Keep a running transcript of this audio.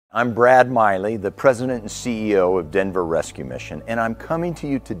I'm Brad Miley, the President and CEO of Denver Rescue Mission, and I'm coming to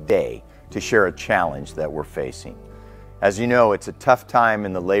you today to share a challenge that we're facing. As you know, it's a tough time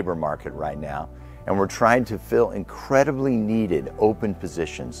in the labor market right now, and we're trying to fill incredibly needed open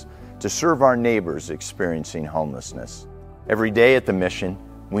positions to serve our neighbors experiencing homelessness. Every day at the mission,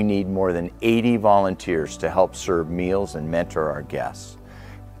 we need more than 80 volunteers to help serve meals and mentor our guests.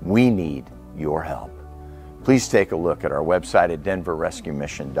 We need your help. Please take a look at our website at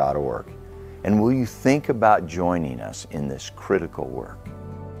denverrescuemission.org. And will you think about joining us in this critical work?